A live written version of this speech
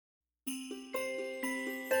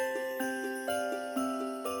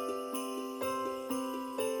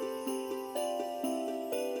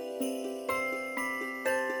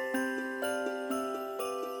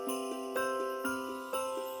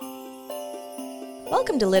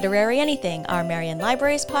Welcome to Literary Anything, our Marion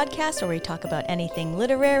Libraries podcast where we talk about anything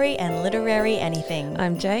literary and literary anything.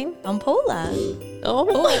 I'm Jane. I'm Paula. Oh.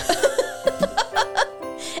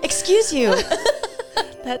 Excuse you.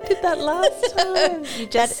 That did that last time. You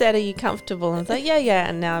just said, are you comfortable? And I was like, yeah.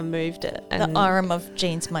 And now I moved it. And the arm of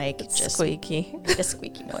Jane's mic just squeaky. Made a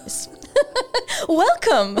squeaky noise.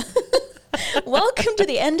 Welcome. Welcome to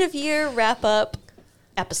the end of year wrap-up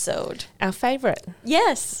episode. Our favourite.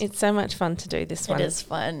 Yes. It's so much fun to do this one. It is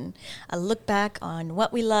fun. A look back on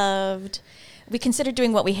what we loved. We considered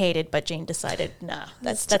doing what we hated, but Jane decided, nah,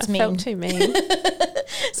 that's mean. Felt too mean.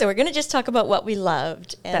 So we're going to just talk about what we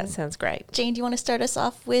loved. And that sounds great. Jane, do you want to start us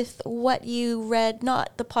off with what you read,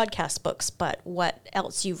 not the podcast books, but what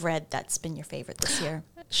else you've read that's been your favourite this year?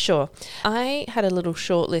 Sure. I had a little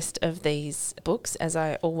short list of these books, as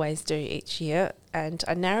I always do each year, and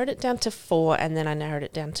I narrowed it down to 4 and then I narrowed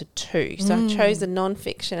it down to 2. So I chose a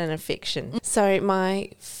non-fiction and a fiction. So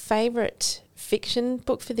my favourite fiction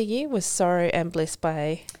book for the year was Sorrow and Bliss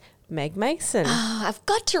by Meg Mason. Oh, I've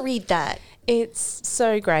got to read that. It's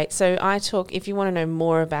so great. So I talk, if you want to know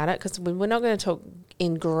more about it, because we're not going to talk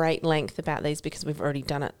in great length about these because we've already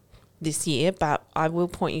done it this year, but I will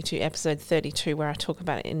point you to episode 32 where I talk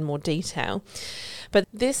about it in more detail. But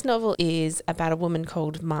this novel is about a woman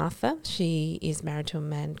called Martha. She is married to a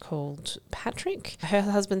man called Patrick. Her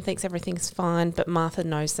husband thinks everything's fine, but Martha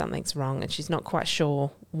knows something's wrong and she's not quite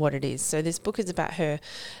sure what it is. So this book is about her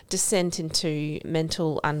descent into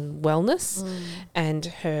mental unwellness and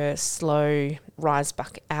her slow rise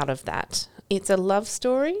back out of that. It's a love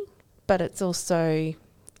story, but it's also...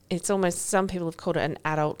 It's almost, some people have called it an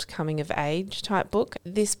adult coming of age type book.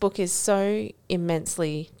 This book is so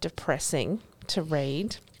immensely depressing to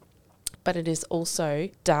read, but it is also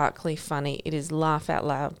darkly funny. It is laugh out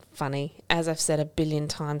loud funny. As I've said a billion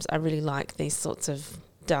times, I really like these sorts of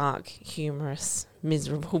dark, humorous,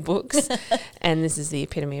 miserable books. And this is the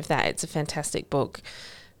epitome of that. It's a fantastic book.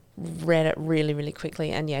 Read it really, really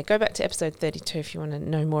quickly. And yeah, go back to episode 32 if you want to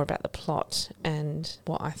know more about the plot and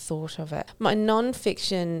what I thought of it. My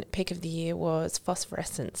non-fiction pick of the year was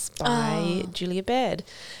Phosphorescence by Julia Baird.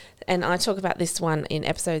 And I talk about this one in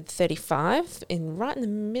episode 35, right in the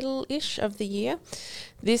middle-ish of the year.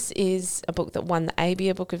 This is a book that won the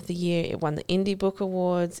ABA Book of the Year. It won the Indie Book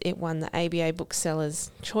Awards. It won the ABA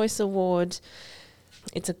Booksellers' Choice Award.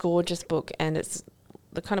 It's a gorgeous book and it's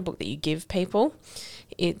the kind of book that you give people.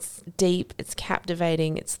 It's deep, it's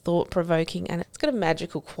captivating, it's thought-provoking, and it's got a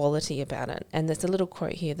magical quality about it. And there's a little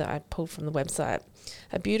quote here that I pulled from the website.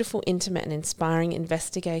 A beautiful, intimate and inspiring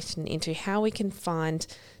investigation into how we can find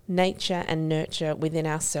nature and nurture within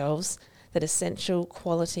ourselves that essential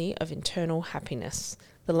quality of internal happiness.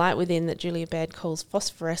 The light within that Julia Baird calls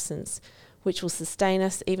phosphorescence, which will sustain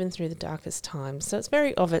us even through the darkest times. So it's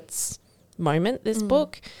very of its moment, this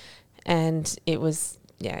book, and it was...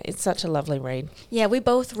 Yeah, it's such a lovely read. Yeah, we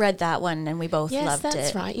both read that one and we both loved it. Yes,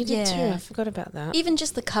 that's right. You did too. I forgot about that. Even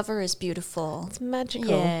just the cover is beautiful. It's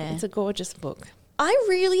magical. Yeah. It's a gorgeous book. I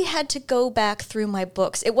really had to go back through my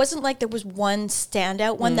books. It wasn't like there was one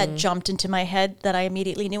standout one that jumped into my head that I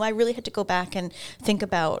immediately knew. I really had to go back and think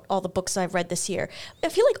about all the books I've read this year. I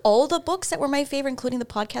feel like all the books that were my favorite, including the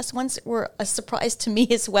podcast ones, were a surprise to me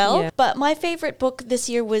as well. Yeah. But my favorite book this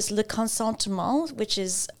year was Le Consentement, which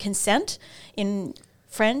is consent in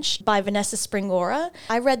French, by Vanessa Springora.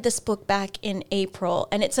 I read this book back in April,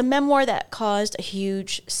 and it's a memoir that caused a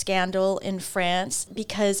huge scandal in France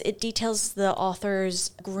because it details the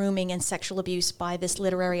author's grooming and sexual abuse by this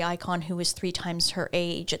literary icon who was 3 times her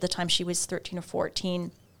age. At the time, she was 13 or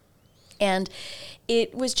 14. And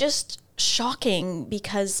it was just shocking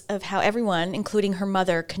because of how everyone, including her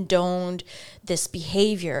mother, condoned this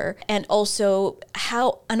behavior, and also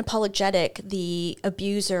how unapologetic the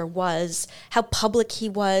abuser was, how public he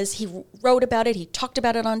was. He wrote about it, he talked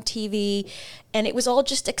about it on TV, and it was all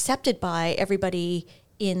just accepted by everybody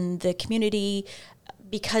in the community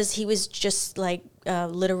because he was just like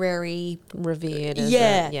literary revered.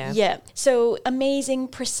 Yeah. So amazing,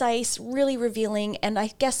 precise, really revealing. And I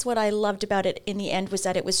guess what I loved about it in the end was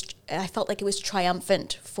that I felt like it was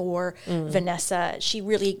triumphant for Vanessa. She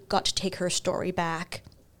really got to take her story back.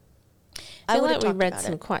 I feel like we read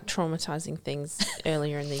some quite traumatizing things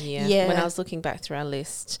earlier in the year. Yeah. When I was looking back through our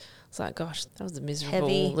list, I was like, gosh, that was a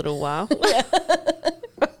miserable little while.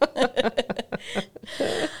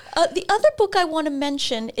 The other book I want to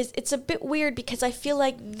mention is, it's a bit weird because I feel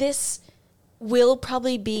like this will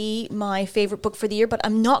probably be my favorite book for the year, but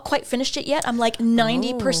I'm not quite finished it yet. I'm like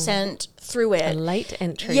 90% through it. A late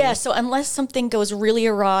entry. Yeah, so unless something goes really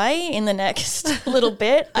awry in the next little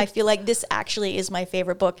bit, I feel like this actually is my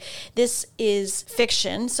favorite book. This is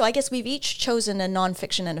fiction, so I guess we've each chosen a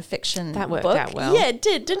nonfiction and a fiction That worked book. out well. Yeah, it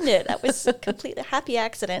did, didn't it? That was a completely happy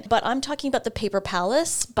accident. But I'm talking about The Paper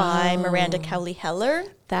Palace by Miranda Cowley Heller.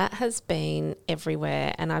 That has been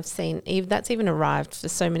everywhere, and I've seen that's even arrived for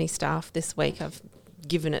so many staff this week. I've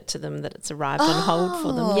given it to them that it's arrived on hold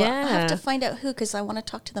for them. Yeah, I have to find out who, because I want to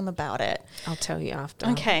talk to them about it. I'll tell you after.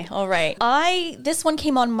 Okay, all right. This one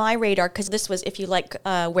came on my radar because this was, if you like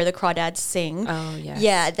Where the Crawdads Sing. Oh, yes.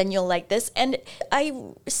 Yeah, then you'll like this. And I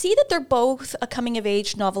see that they're both a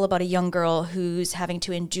coming-of-age novel about a young girl who's having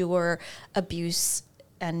to endure abuse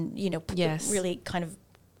and, Yes. really kind of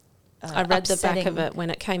I read upsetting. the back of it when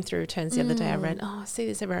it came through returns the other day. I read, I see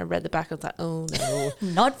this everywhere. I read the back. I was like, oh, no.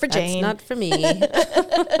 Not for Jane. That's not for me.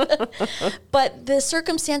 But the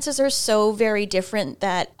circumstances are so very different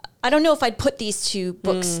that I don't know if I'd put these two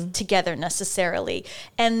books together necessarily.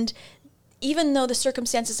 And even though the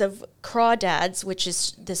circumstances of Crawdads, which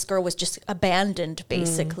is this girl was just abandoned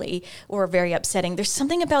basically, were very upsetting, there's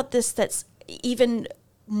something about this that's even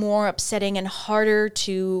more upsetting and harder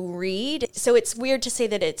to read. So it's weird to say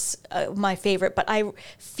that it's my favorite, but I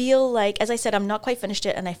feel like, as I said, I'm not quite finished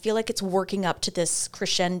it, and I feel like it's working up to this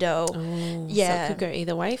crescendo. Yeah. So it could go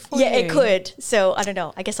either way for you. Yeah, it could. So I don't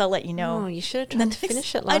know. I guess I'll let you know. Oh, you should have tried to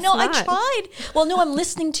finish it last I know, night. I tried. Well, no, I'm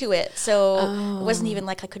listening to it, so it wasn't even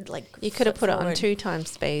like I could You could have put forward. it on 2 times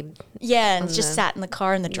speed. Yeah, and just sat in the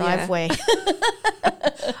car in the driveway.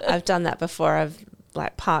 I've done that before. I've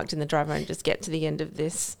parked in the driveway and just get to the end of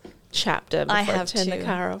this chapter before I turn the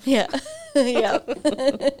car off. Yeah. Yeah.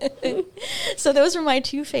 So those are my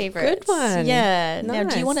 2 favorites. Good one. Yeah. Nice. Now,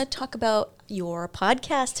 do you want to talk about your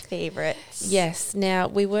podcast favorites? Yes. Now,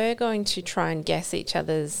 we were going to try and guess each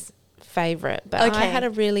other's favorite, but Okay. I had a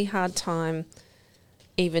really hard time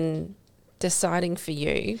even deciding for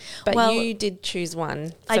you. But Well, you did choose one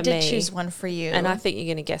for I did me, choose one for you. and I think you're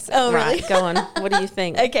going to guess it. Oh, right. really? Go on. What do you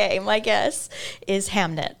think? Okay, my guess is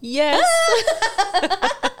Hamnet. Yes.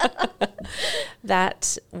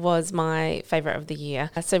 That was my favourite of the year.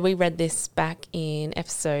 So we read this back in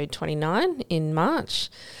episode 29 in March.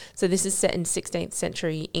 So this is set in 16th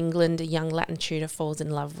century England. A young Latin tutor falls in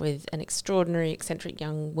love with an extraordinary, eccentric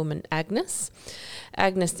young woman, Agnes.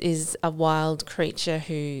 Agnes is a wild creature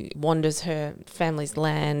who wanders her family's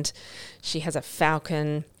land. She has a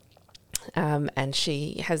falcon, and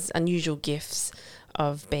she has unusual gifts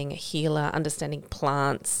of being a healer, understanding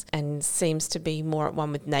plants, and seems to be more at one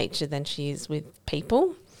with nature than she is with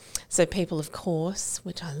people. So people, of course,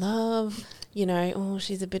 which I love,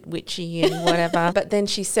 she's a bit witchy and whatever. But then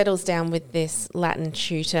she settles down with this Latin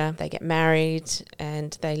tutor. They get married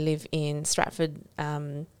and they live in Stratford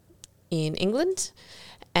in England.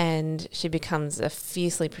 And she becomes a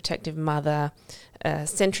fiercely protective mother, a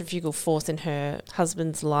centrifugal force in her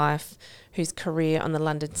husband's life, whose career on the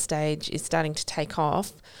London stage is starting to take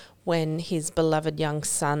off when his beloved young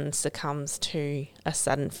son succumbs to a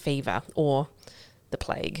sudden fever or the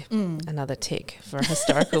plague. Another tick for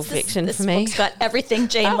historical fiction for me. This book's got everything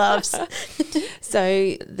Jane loves.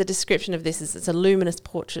 So the description of this is it's a luminous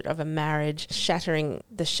portrait of a marriage,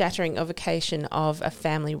 the shattering evocation of a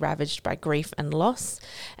family ravaged by grief and loss,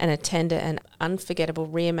 and a tender and unforgettable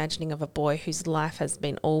reimagining of a boy whose life has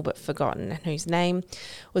been all but forgotten and whose name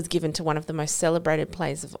was given to one of the most celebrated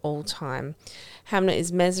plays of all time. Hamnet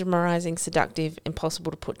is mesmerising, seductive,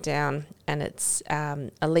 impossible to put down, and it's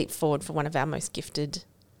a leap forward for one of our most gifted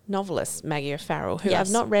novelists, Maggie O'Farrell, who Yes.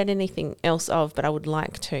 I've not read anything else of, but I would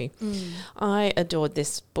like to. I adored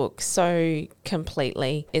this book so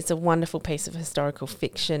completely. It's a wonderful piece of historical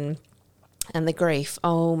fiction, and the grief,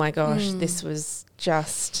 oh my gosh, this was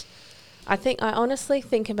just... I honestly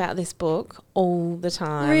think about this book all the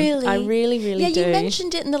time. Really? I really, really do. Yeah, you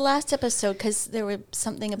mentioned it in the last episode because there was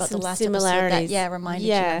something about Some the last similarities. episode that reminded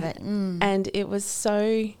you of it. And it was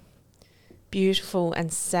so beautiful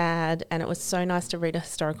and sad, and it was so nice to read a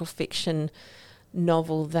historical fiction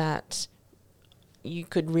novel that you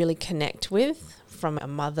could really connect with from a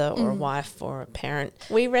mother or a wife or a parent.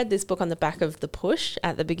 We read this book on the back of The Push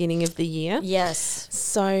at the beginning of the year. Yes.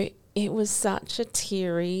 So it was such a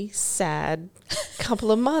teary, sad couple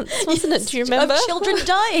of months, wasn't it? Do you remember? Of children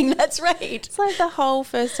dying, that's right. It's like the whole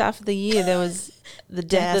first half of the year there was the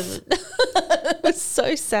death of... It was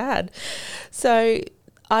so sad. So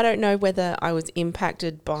I don't know whether I was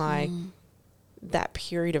impacted by that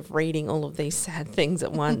period of reading all of these sad things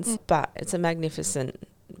at once, but it's a magnificent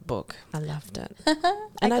book. I loved it.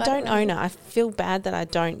 And I don't own it. I feel bad that I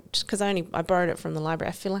don't, because I borrowed it from the library.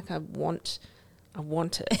 I feel like I want I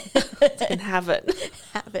want it. I can have it.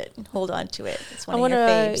 Have it and hold on to it. It's one I of want your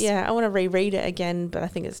to, faves. yeah, I want to reread it again, but I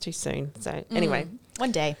think it's too soon. So anyway.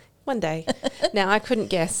 One day. One day. Now, I couldn't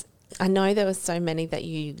guess. I know there were so many that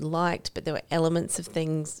you liked, but there were elements of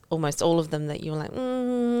things, almost all of them, that you were like,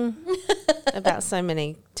 about so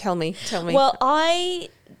many. Tell me. Well, I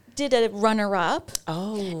did a runner-up.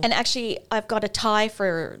 Oh. And actually, I've got a tie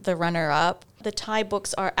for the runner-up. The tie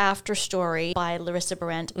books are After Story by Larissa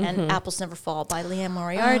Behrendt and Apples Never Fall by Lianne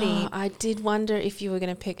Moriarty. Oh, I did wonder if you were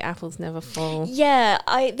going to pick Apples Never Fall. Yeah,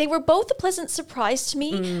 they were both a pleasant surprise to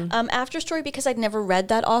me. After Story because I'd never read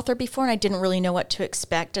that author before and I didn't really know what to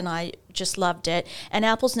expect, and I just loved it. And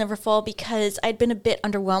Apples Never Fall because I'd been a bit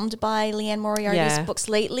underwhelmed by Lianne Moriarty's books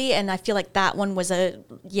lately, and I feel like that one was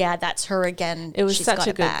that's her again. It was She's such got a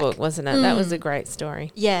it good back. book, wasn't it? That was a great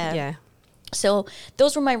story. Yeah. Yeah. So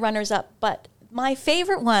those were my runners-up, but my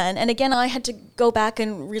favorite one, and again, I had to go back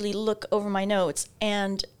and really look over my notes,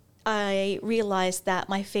 and I realized that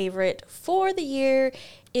my favorite for the year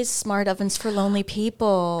is Smart Ovens for Lonely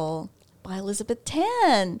People by Elizabeth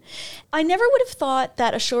Tan. I never would have thought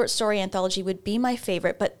that a short story anthology would be my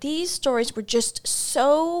favorite, but these stories were just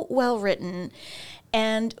so well written.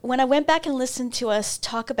 And when I went back and listened to us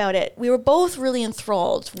talk about it, we were both really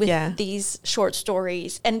enthralled with these short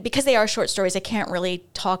stories. And because they are short stories, I can't really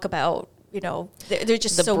talk about, they're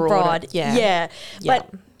just so broad. Yeah. But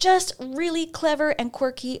just really clever and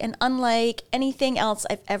quirky and unlike anything else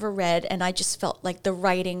I've ever read. And I just felt like the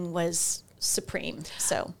writing was supreme.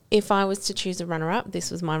 So if I was to choose a runner-up,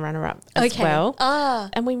 this was my runner-up as well.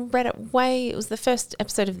 And we read it it was the first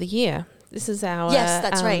episode of the year. This is our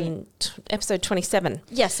that's right. Episode 27.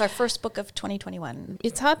 Yes, our first book of 2021.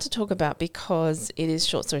 It's hard to talk about because it is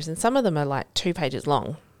short stories, and some of them are like 2 pages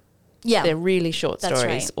long. Yeah. They're really short stories,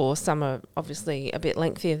 right. Or some are obviously a bit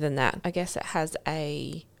lengthier than that. I guess it has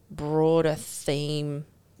a broader theme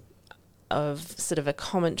of sort of a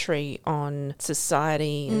commentary on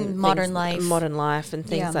society and modern life and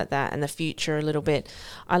things like that, and the future a little bit.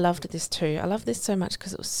 I loved this too. I loved this so much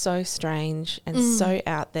because it was so strange and so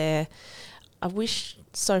out there. I wish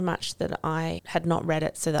so much that I had not read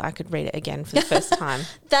it so that I could read it again for the first time.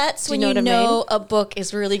 That's when you know a book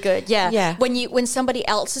is really good. Yeah. When somebody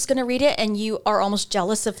else is going to read it and you are almost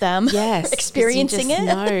jealous of them experiencing it.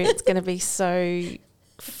 No, it's going to be so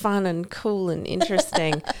fun and cool and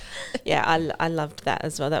interesting. I loved that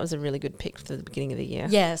as well. That was a really good pick for the beginning of the year.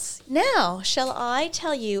 Yes. Now, shall I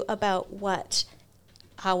tell you about what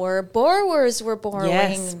our borrowers were borrowing?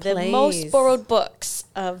 Yes, the please. Most borrowed books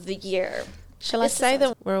of the year. Shall I say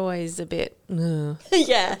that we're always a bit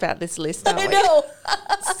about this list, aren't we? I know.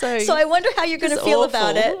 So I wonder how you're going to feel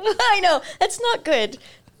about it. I know. That's not good.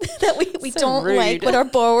 That we So don't rude. like what our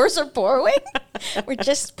borrowers are borrowing. We're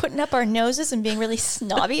just putting up our noses and being really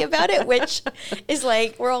snobby about it, which is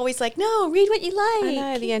like, we're always like, no, read what you like. I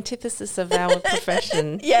know, the antithesis of our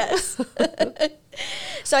profession. Yes.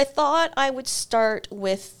 So I thought I would start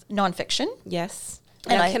with nonfiction. Yes.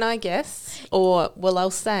 And Now, can I guess? Or,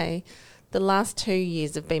 I'll say the last 2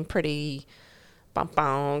 years have been pretty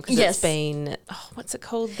because it's been, what's it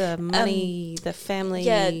called? The money, the family.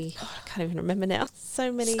 Yeah. I can't even remember now.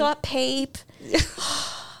 So many. Scott Pape.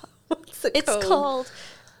 What's it It's called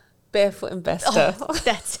Barefoot Investor. Oh,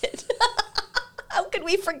 that's it. How could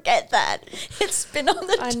we forget that? It's been on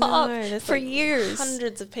the top for years.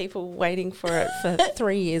 Hundreds of people waiting for it for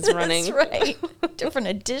 3 years running. That's right. Different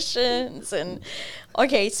editions.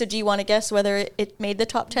 Okay, so do you want to guess whether it made the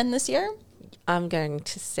top 10 this year? I'm going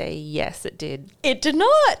to say yes, it did. It did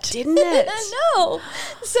not. Didn't it? No.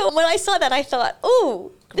 So when I saw that, I thought,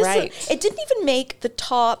 oh, great. It didn't even make the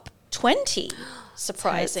top 20,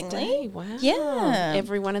 surprisingly. Wow. Yeah.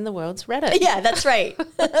 Everyone in the world's read it. Yeah, that's right.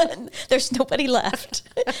 There's nobody left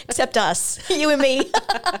except us, you and me.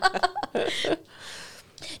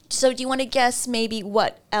 So do you want to guess maybe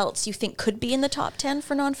what else you think could be in the top 10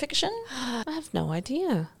 for nonfiction? I have no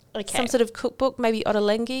idea. Okay. Some sort of cookbook, maybe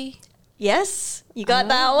Ottolenghi. Yes, you got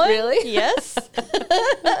that one. Really? Yes.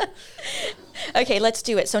 Okay, let's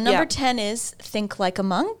do it. So number 10 is Think Like a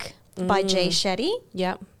Monk by Jay Shetty.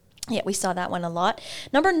 Yep. Yeah, we saw that one a lot.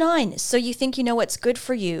 Number 9, So You Think You Know What's Good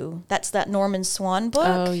for You. That's that Norman Swan book.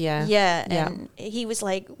 Oh, yeah. Yeah, and he was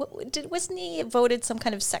like, wasn't he voted some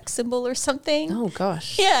kind of sex symbol or something? Oh,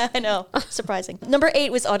 gosh. Yeah, I know. Surprising. Number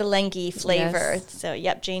 8 was Ottolenghi Flavour. Yes. So,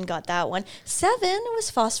 yep, Jane got that one. 7 was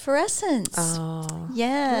Phosphorescence. Oh,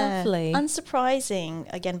 yeah. lovely.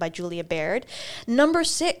 Unsurprising, again by Julia Baird. Number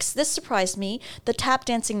 6, this surprised me, The Tap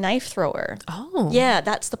Dancing Knife Thrower. Oh. Yeah,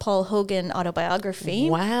 that's the Paul Hogan autobiography.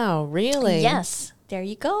 Wow, really? Yes, there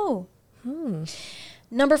you go.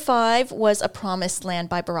 Number 5 was A Promised Land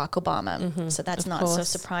by Barack Obama. So that's not so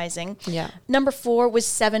surprising. Yeah. Number 4 was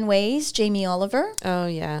 7 Ways, Jamie Oliver. Oh,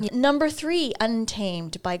 yeah. Number 3,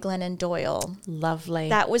 Untamed by Glennon Doyle. Lovely.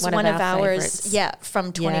 That was one of ours, favorites. yeah,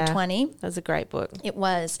 from 2020. Yeah, that was a great book. It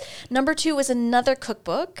was. Number 2 was another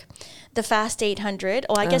cookbook, The Fast 800.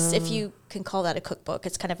 Oh, I guess if you can call that a cookbook,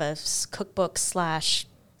 it's kind of a cookbook /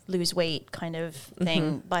 lose weight kind of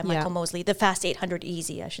thing by Michael Mosley. The Fast 800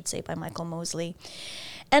 Easy, I should say, by Michael Mosley.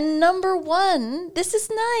 And number 1, this is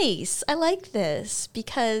nice. I like this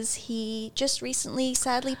because he just recently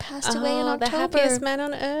sadly passed away in October. The happiest man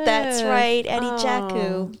on earth. That's right, Eddie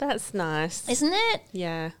Jaku. That's nice. Isn't it?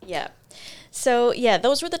 Yeah. Yeah. So, yeah,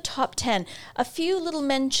 those were the top 10. A few little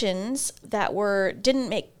mentions that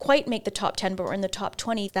didn't quite make the top 10, but were in the top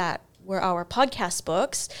 20 that were our podcast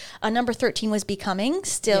books. Number 13 was Becoming,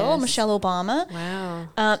 still, Michelle Obama.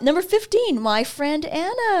 Wow. Number 15, My Friend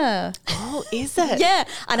Anna. Oh, is it? Yeah,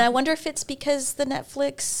 and I wonder if it's because the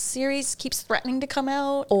Netflix series keeps threatening to come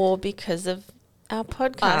out. Or because of our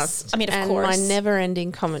podcast. I mean, of and course. my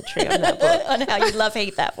never-ending commentary on that book. On how you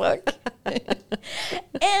love-hate that book.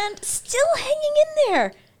 And still hanging in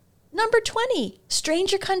there, number 20,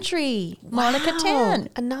 Stranger Country, Monica Tan.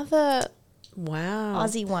 Another... Wow.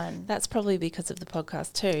 Aussie one. That's probably because of the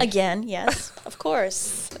podcast too. Again, yes, of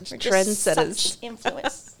course. We're just trendsetters. such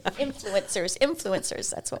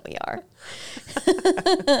influencers, that's what we are.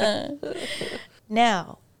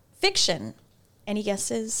 Now, fiction. Any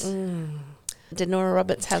guesses? Did Nora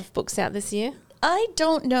Roberts have books out this year? I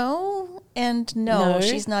don't know. And no, No?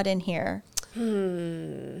 she's not in here.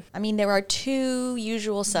 I mean, there are 2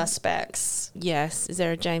 usual suspects. Yes. Is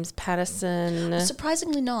there a James Patterson?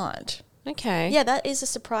 Surprisingly not. Okay. Yeah, that is a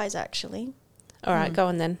surprise, actually. All right, go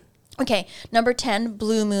on then. Okay, number 10,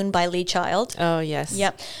 Blue Moon by Lee Child. Oh, yes.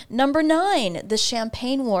 Yep. Number 9, The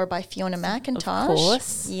Champagne War by Fiona McIntosh. Of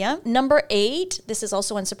course. Yeah. Number 8, this is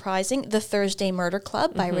also unsurprising, The Thursday Murder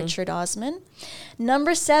Club by Richard Osman.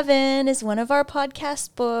 Number 7 is one of our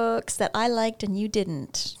podcast books that I liked and you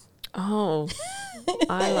didn't. Oh.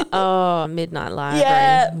 Midnight Library.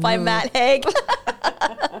 Yeah, by Matt Haig.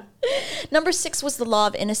 Number 6 was The Law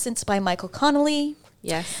of Innocence by Michael Connelly.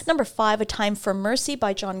 Yes. Number 5, A Time for Mercy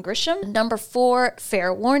by John Grisham. Number 4,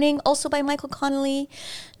 Fair Warning, also by Michael Connelly.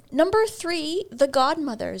 Number 3, The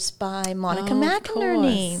Godmothers by Monica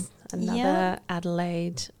McInerney. Of course. Another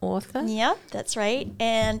Adelaide author. Yeah, that's right.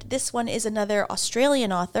 And this one is another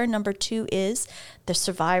Australian author. Number 2 is The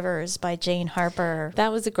Survivors by Jane Harper.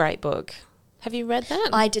 That was a great book. Have you read that?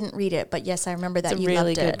 I didn't read it, but yes, I remember that you loved it. It's a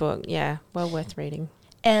really good book. Yeah, well worth reading.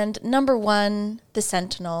 And number 1, The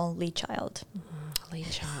Sentinel, Lee Child. Lee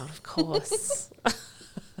Child, of course.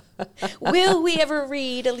 Will we ever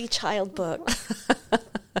read a Lee Child book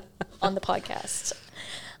on the podcast?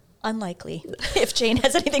 Unlikely, if Jane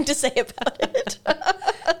has anything to say about it.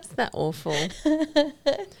 Isn't that awful?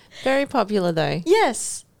 Very popular, though.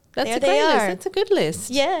 Yes. That's there a they great list. are. That's a good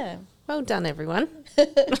list. Yeah. Well done, everyone.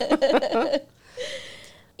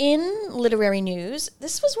 In literary news,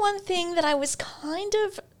 this was one thing that I was kind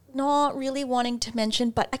of not really wanting to mention,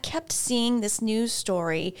 but I kept seeing this news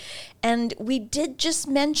story, and we did just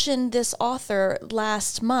mention this author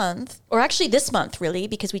last month, or actually this month really,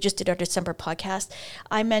 because we just did our December podcast.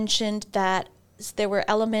 I mentioned that there were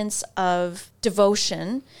elements of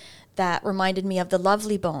devotion that reminded me of The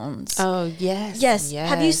Lovely Bones. Oh, yes. Yes.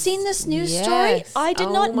 Have you seen this news story? I did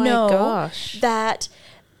not know that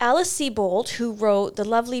Alice Sebold, who wrote The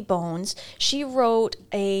Lovely Bones, she wrote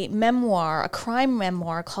a memoir, a crime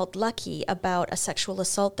memoir called Lucky, about a sexual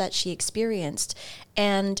assault that she experienced.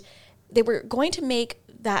 And they were going to make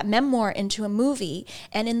that memoir into a movie,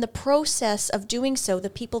 and in the process of doing so, the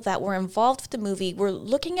people that were involved with the movie were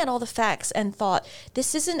looking at all the facts and thought,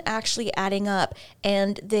 this isn't actually adding up,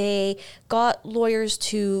 and they got lawyers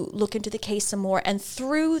to look into the case some more, and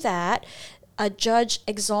through that, a judge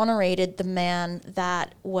exonerated the man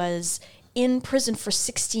that was in prison for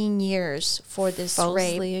 16 years for this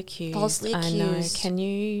Falsely rape. Accused. Falsely accused. I know. Can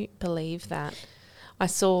you believe that? I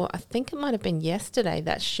think it might have been yesterday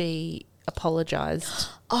that she apologised.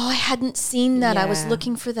 Oh, I hadn't seen that. I was Yeah.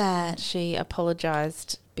 looking for that. She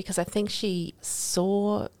apologised because I think she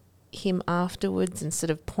saw him afterwards and sort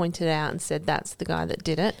of pointed out and said that's the guy that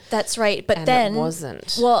did it. That's right. But and then it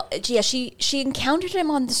wasn't. Well, yeah, she encountered him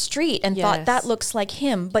on the street and thought that looks like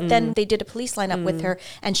him. But then they did a police lineup with her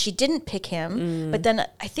and she didn't pick him. But then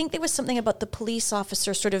I think there was something about the police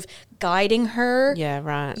officer sort of guiding her. Yeah,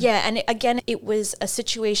 right. Yeah, and again, it was a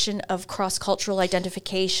situation of cross-cultural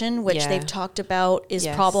identification, which they've talked about is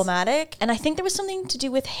problematic. And I think there was something to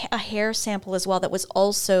do with a hair sample as well that was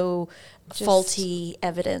also faulty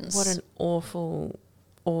evidence. What an awful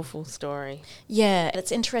awful story. Yeah,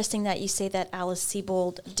 it's interesting that you say that Alice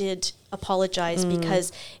Sebold did apologize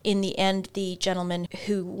because in the end, the gentleman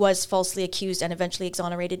who was falsely accused and eventually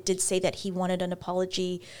exonerated did say that he wanted an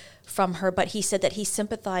apology from her, but he said that he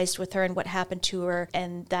sympathized with her and what happened to her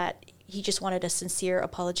and that he just wanted a sincere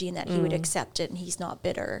apology and that he would accept it and he's not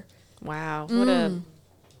bitter. Wow. What a...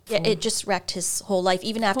 Yeah, it just wrecked his whole life,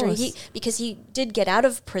 even after because he did get out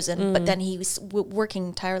of prison, but then he was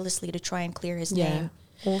working tirelessly to try and clear his name.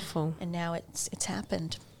 Awful. And now it's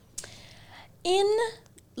happened. In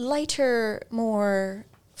lighter, more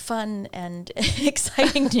fun and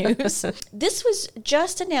exciting news, this was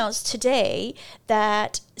just announced today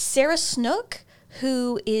that Sarah Snook,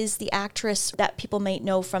 who is the actress that people may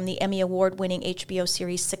know from the Emmy Award-winning HBO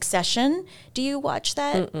series Succession. Do you watch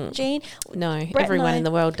that, Jane? No, Brett everyone in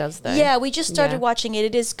the world does, though. Yeah, we just started watching it.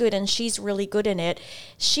 It is good, and she's really good in it.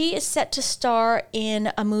 She is set to star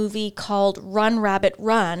in a movie called Run, Rabbit,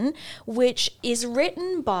 Run, which is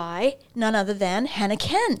written by none other than Hannah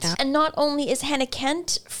Kent. And not only is Hannah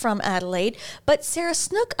Kent from Adelaide, but Sarah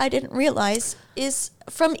Snook, I didn't realize, is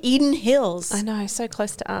from Eden Hills. I know, so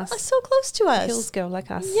close to us. So close to us. Hills girl like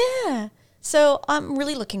us. Yeah. So I'm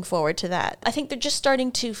really looking forward to that. I think they're just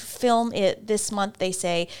starting to film it this month, they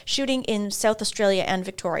say, shooting in South Australia and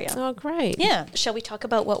Victoria. Oh, great. Yeah. Shall we talk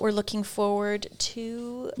about what we're looking forward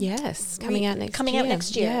to? Yes, coming out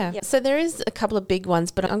next year. Yeah. So there is a couple of big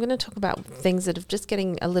ones, but I'm going to talk about things that are just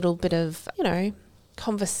getting a little bit of,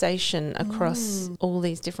 conversation across all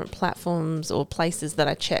these different platforms or places that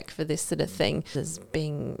I check for this sort of thing as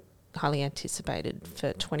being highly anticipated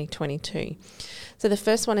for 2022. So the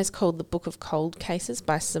first one is called The Book of Cold Cases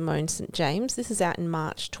by Simone St. James. This is out in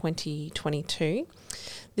March 2022.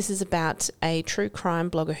 This is about a true crime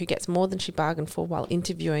blogger who gets more than she bargained for while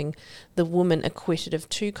interviewing the woman acquitted of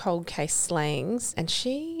 2 cold case slayings. And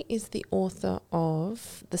she is the author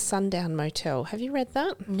of The Sundown Motel. Have you read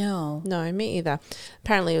that? No. No, me either.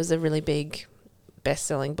 Apparently it was a really big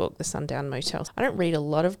best-selling book, The Sundown Motel. I don't read a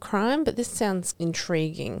lot of crime, but this sounds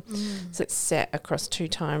intriguing. So it's set across 2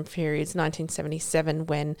 time periods, 1977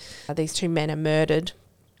 when these 2 men are murdered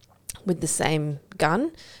with the same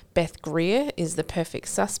gun. Beth Greer is the perfect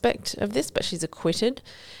suspect of this, but she's acquitted,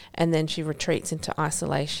 and then she retreats into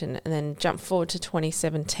isolation. And then jump forward to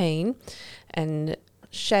 2017, and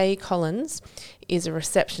Shay Collins is a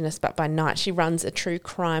receptionist, but by night she runs a true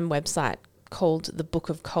crime website called The Book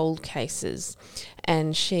of Cold Cases,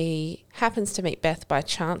 and she happens to meet Beth by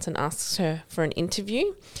chance and asks her for an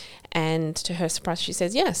interview, and to her surprise she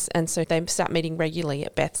says yes. And so they start meeting regularly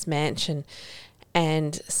at Beth's mansion,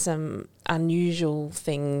 and some unusual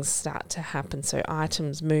things start to happen. So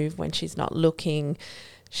items move when she's not looking.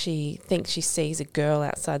 She thinks she sees a girl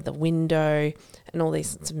outside the window, and all these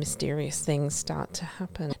sorts of mysterious things start to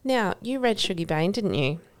happen. Now, you read Shuggie Bain, didn't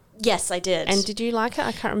you? Yes, I did. And did you like it?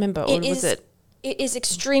 I can't remember. Or was it? It is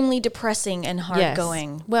extremely depressing and hard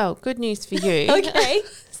going. Well, good news for you. Okay.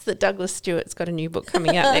 That Douglas Stewart's got a new book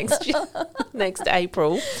coming out next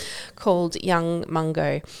April called Young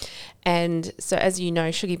Mungo. And so, as you know,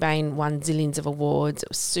 Shuggie Bain won zillions of awards. It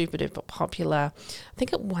was super duper popular. I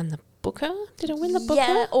think it won the Booker. Did it win the Booker?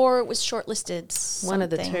 Yeah, or it was shortlisted. One of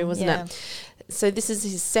the two, wasn't it? So this is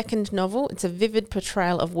his second novel. It's a vivid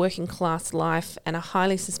portrayal of working class life and a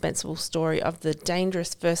highly suspenseful story of the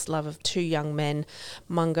dangerous first love of 2 young men,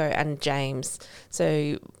 Mungo and James.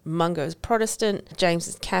 So Mungo is Protestant, James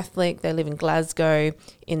is Catholic. They live in Glasgow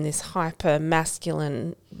in this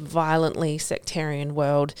hyper-masculine, violently sectarian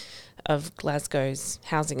world of Glasgow's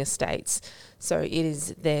housing estates. So it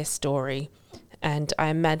is their story. And I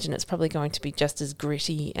imagine it's probably going to be just as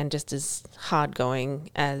gritty and just as hard-going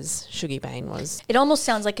as Shuggie Bain was. It almost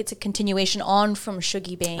sounds like it's a continuation on from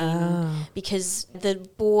Shuggie Bain because the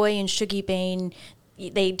boy in Shuggie Bain,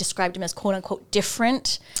 they described him as quote-unquote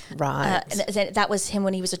different. Right. And that was him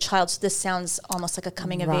when he was a child. So this sounds almost like a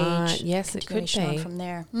coming-of-age yes, it could be. on from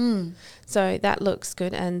there. So that looks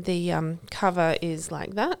good. And the cover is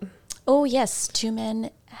like that. Oh, yes. 2 men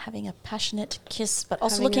having a passionate kiss, but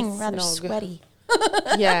also looking rather sweaty.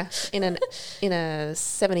 Yeah, in a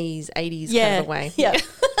 70s, 80s kind of a way. Yeah.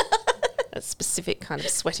 A specific kind of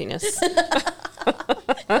sweatiness.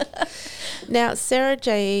 Now, Sarah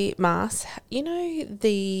J. Maas you know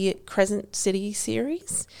the Crescent City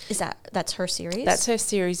series? That's her series? That's her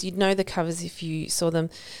series. You'd know the covers if you saw them.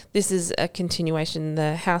 This is a continuation,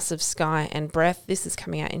 The House of Sky and Breath. This is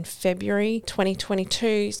coming out in February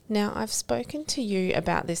 2022. Now, I've spoken to you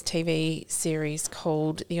about this TV series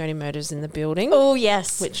called The Only Murders in the Building. Oh,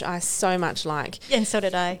 yes. Which I so much like. And so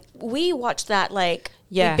did I. We watched that we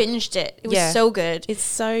binged it. It was so good. It's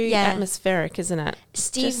so atmospheric, isn't it?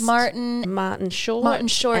 Martin Short,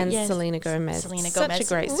 and Selena Gomez. Such a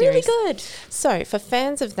great series. Really good. So for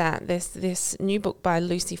fans of that, there's this new book by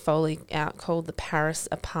Lucy Foley out called The Paris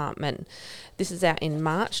Apartment. This is out in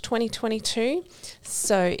March 2022.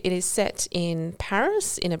 So it is set in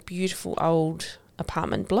Paris in a beautiful old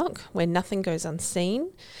apartment block where nothing goes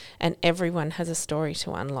unseen and everyone has a story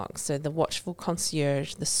to unlock. So the watchful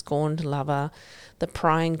concierge, the scorned lover, the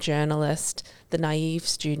prying journalist, the naive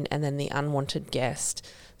student, and then the unwanted guest.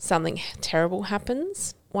 Something terrible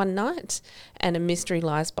happens one night and a mystery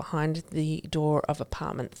lies behind the door of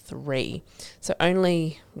apartment 3. So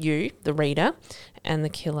only you, the reader, and the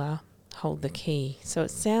killer hold the key. So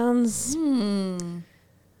it sounds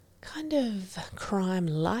kind of crime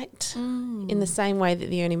light in the same way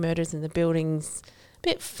that The Only Murders in the Building's a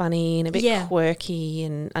bit funny and a bit quirky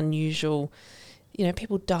and unusual. You know,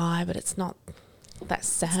 people die, but it's not that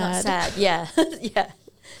sad. It's not sad, yeah. Yeah.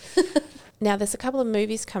 Now, there's a couple of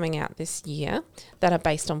movies coming out this year that are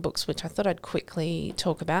based on books, which I thought I'd quickly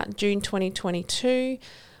talk about. June 2022,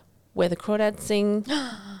 Where the Crawdads Sing,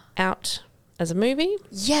 out as a movie.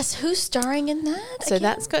 Yes, who's starring in that? So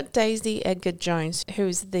that's got Daisy Edgar Jones,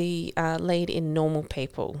 who's the lead in Normal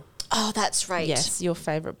People. Oh, that's right. Yes, your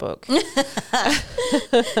favourite book.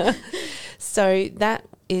 So that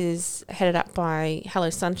is headed up by Hello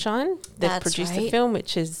Sunshine. They've produced the film,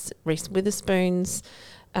 which is Reese Witherspoon's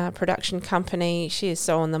production company. She is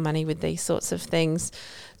so on the money with these sorts of things.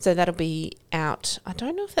 So that'll be out. I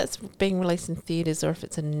don't know if that's being released in theatres or if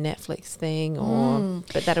it's a Netflix thing,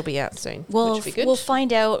 but that'll be out soon. Which will be good. We'll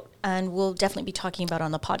find out, and we'll definitely be talking about it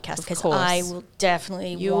on the podcast because I will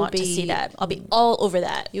definitely want to see that. I'll be all over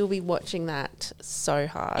that. You'll be watching that so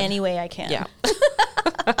hard. Any way I can.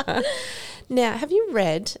 Yeah. Now, have you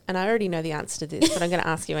read, and I already know the answer to this, but I'm going to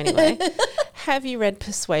ask you anyway, have you read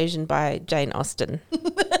Persuasion by Jane Austen?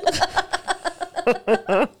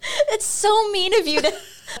 It's so mean of you to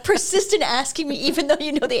persist in asking me even though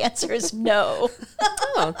you know the answer is no.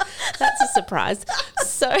 Oh, that's a surprise.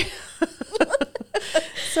 So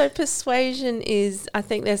Persuasion is, I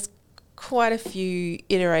think there's quite a few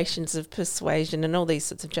iterations of Persuasion, and all these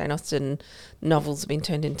sorts of Jane Austen novels have been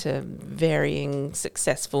turned into varying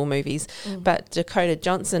successful movies. But Dakota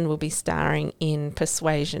Johnson will be starring in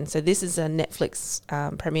Persuasion. So this is a Netflix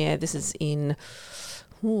premiere. This is in,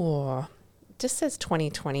 just says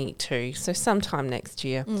 2022. So sometime next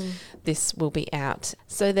year, this will be out.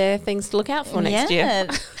 So there are things to look out for next year.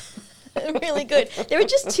 Really good. There were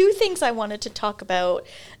just two things I wanted to talk about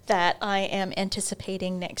that I am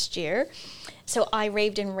anticipating next year. So I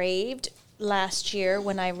raved and raved last year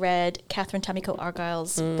when I read Catherine Tamiko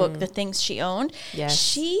Argyle's book, The Things She Owned. Yes.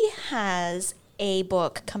 She has a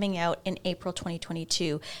book coming out in April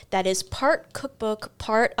 2022 that is part cookbook,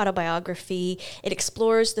 part autobiography. It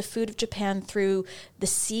explores the food of Japan through the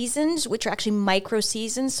seasons, which are actually micro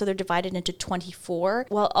seasons, so they're divided into 24,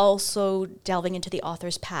 while also delving into the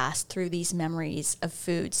author's past through these memories of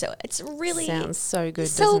food. So it's really sounds so good,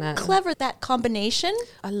 doesn't it? So clever, that combination.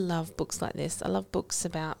 I love books like this. I love books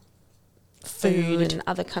about food and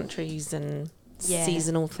other countries and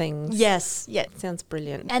seasonal things. Yes. Yeah. Sounds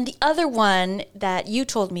brilliant. And the other one that you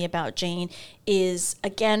told me about, Jane, is,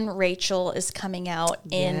 again, Rachel is coming out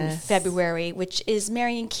in February, which is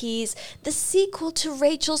Marian Keyes, the sequel to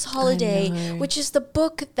Rachel's Holiday, which is the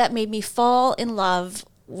book that made me fall in love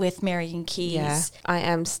with Marian Keyes. Yeah, I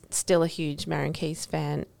am still a huge Marian Keyes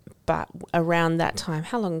fan. But around that time,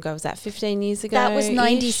 how long ago was that? 15 years ago? That was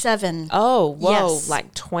 97. Oh, whoa, yes.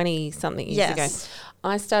 Like 20-something years ago.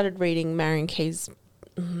 I started reading Marian Keyes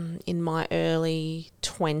in my early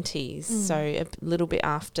 20s, so a little bit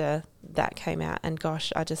after that came out. And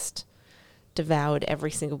gosh, I just devoured every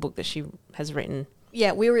single book that she has written.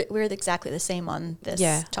 Yeah, we're exactly the same on this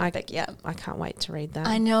topic. I can't wait to read that.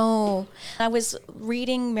 I know. I was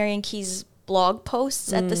reading Marian Keyes' blog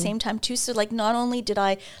posts at the same time too. So like, not only did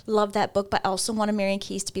I love that book, but I also wanted Marian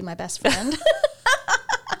Keyes to be my best friend.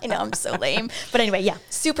 I know, I'm so lame. But anyway,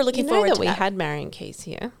 super looking forward to that. We had Marian Keyes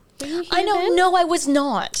here. Were you here I know. then? No, I was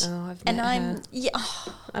not. Oh, I've met her.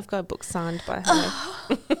 I've got a book signed by her.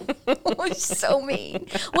 Oh, so mean.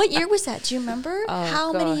 What year was that? Do you remember? Oh,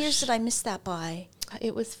 How many years did I miss that by?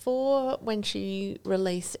 It was for when she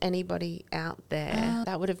released Anybody Out There.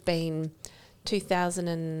 That would have been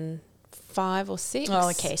 2005 or 6. Oh,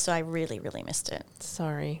 okay. So I really, really missed it.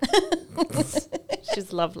 Sorry.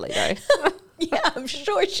 She's lovely though. Yeah, I'm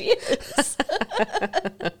sure she is.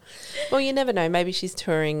 Well, you never know. Maybe she's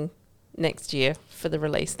touring next year for the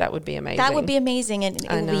release. That would be amazing. That would be amazing, and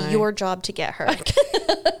it would be your job to get her. Okay.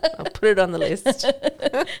 I'll put it on the list.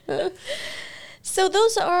 So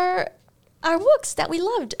those are our books that we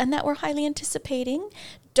loved and that we're highly anticipating.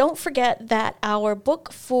 Don't forget that our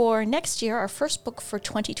book for next year, our first book for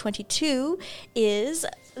 2022, is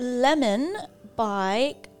Lemon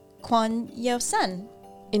by Kwon Yeo-Sun.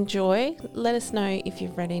 Enjoy. Let us know if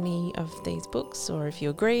you've read any of these books or if you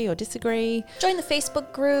agree or disagree. Join the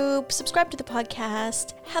Facebook group, subscribe to the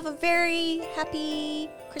podcast. Have a very happy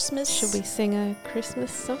Christmas. Should we sing a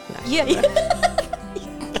Christmas song? No. Yeah.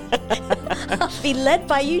 I'll be led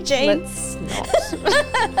by you, Jane. Let's not.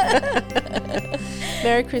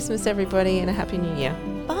 Merry Christmas, everybody, and a Happy New Year.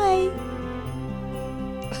 Bye.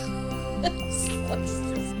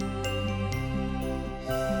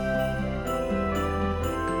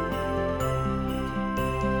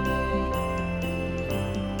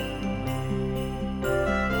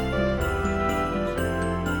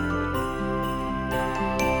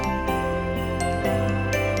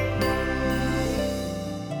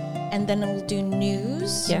 And then we'll do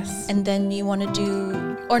news. Yes. And then you want to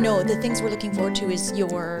do, or no, the things we're looking forward to is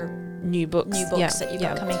your new books that you've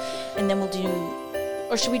got coming. And then we'll do,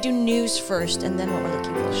 or should we do news first and then what we're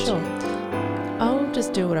looking forward to? I'll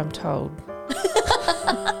just do what I'm told.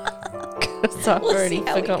 Because I've already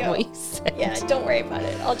forgotten what you said. Yeah, don't worry about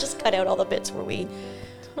it. I'll just cut out all the bits where we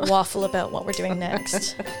waffle about what we're doing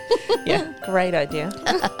next. Yeah, great idea.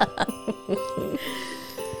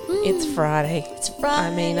 It's Friday. It's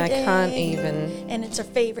Friday. I mean, I can't even. And it's our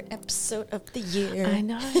favorite episode of the year. I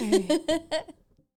know.